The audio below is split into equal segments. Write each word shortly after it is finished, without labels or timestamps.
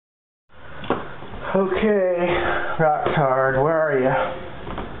Okay, rock tard, where are you?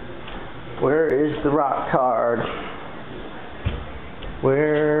 Where is the rock tard?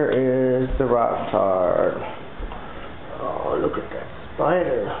 Where is the rock tard? Oh, look at that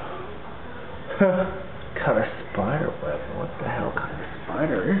spider. Got a spider web. What the hell kind of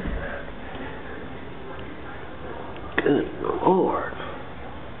spider is that? Good Lord.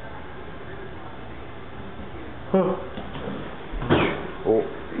 Huh. Oh.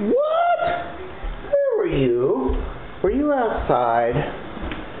 What? Where were you? Were you outside?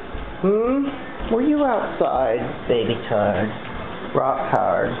 Were you outside, baby tard? Rock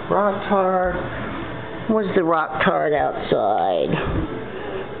tard. Rock tard. Was the rock tard outside?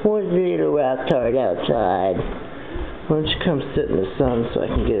 Was the little rock tard outside? Why don't you come sit in the sun so I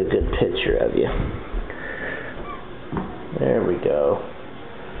can get a good picture of you? There we go.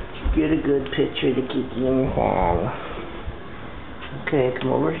 Get a good picture to keep you in hand. Okay,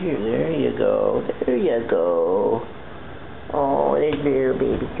 come over here. There you go. There you go. Oh, there's little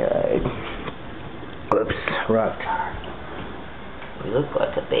baby tard. Whoops, rock tard. You look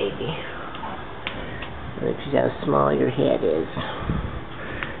like a baby. Look at how small your head is.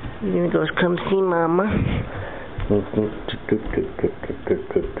 You're gonna go come see Mama.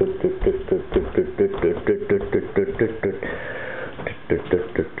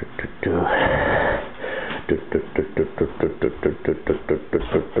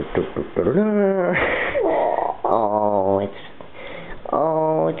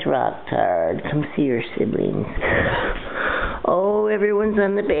 Oh, it's rock tard. Come see your siblings. Oh, everyone's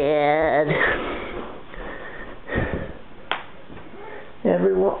on the bed.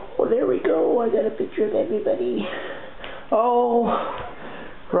 Everyone. Oh, there we go. I got a picture of everybody. Oh,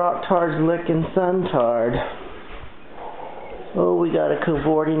 rock tard's licking sun tard. Oh, we got a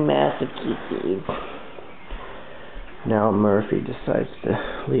cavorting mass of kiki. Now Murphy decides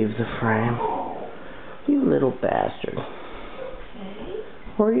to leave the frame. You little bastard.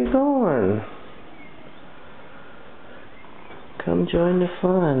 Where are you going? Come join the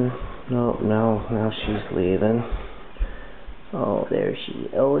fun. No, now she's leaving. Oh, there he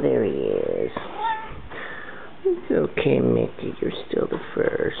is. It's okay, Mickey, you're still the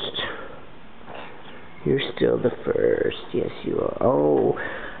first. You're still the first. Yes, you are. Oh,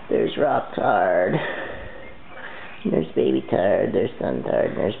 there's rock tard. There's baby tard. There's sun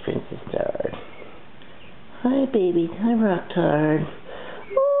tard. There's princess tard. Hi, baby. Hi, rock tard.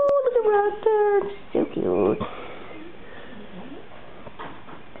 Oh, look at rock tard. So cute.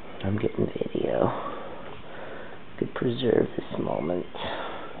 I'm getting video. Could preserve this moment.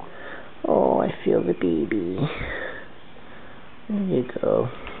 Oh, I feel the baby. There you go.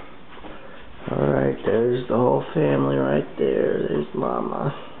 Alright, there's the whole family right there. There's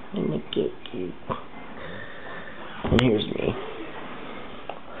Mama and the kiki. And here's me.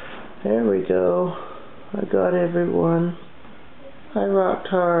 There we go. I got everyone. Hi, rock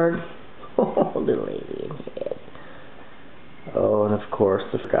tard. Oh, little alien head. Oh, and of course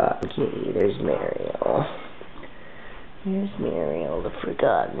the forgotten kitty. There's Mariel. There's Mariel, the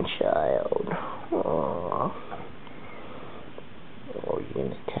forgotten child. Aww. Oh, you're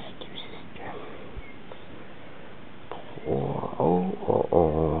gonna attack your sister.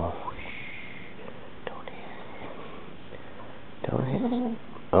 Oh. Shh. Don't hit him.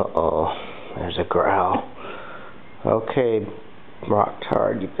 Uh-oh. There's a growl. Okay, rock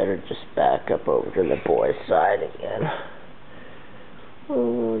tard, you better just back up over to the boy's side again.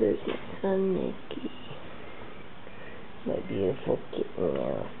 Oh, there's my son, Mickey. My beautiful kitten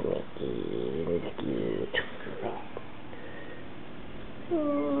mouse, Mickey. It's cute.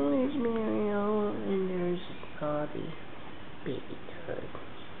 Oh, there's Mariel, and there's Bobby. Baby tard.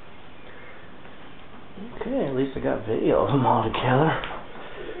 Okay, at least I got video of them all together.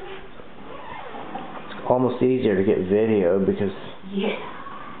 It's almost easier to get video because... Yeah.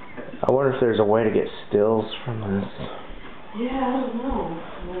 I wonder if there's a way to get stills from this. Yeah, I don't know.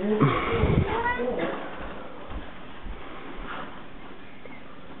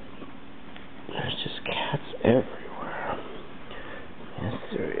 There's just cats everywhere. Yes,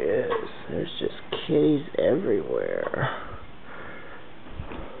 there is. There's just kitties everywhere.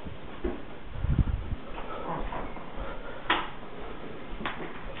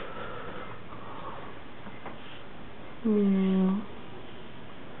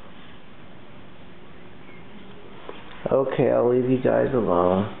 Okay, I'll leave you guys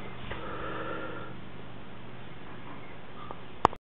alone.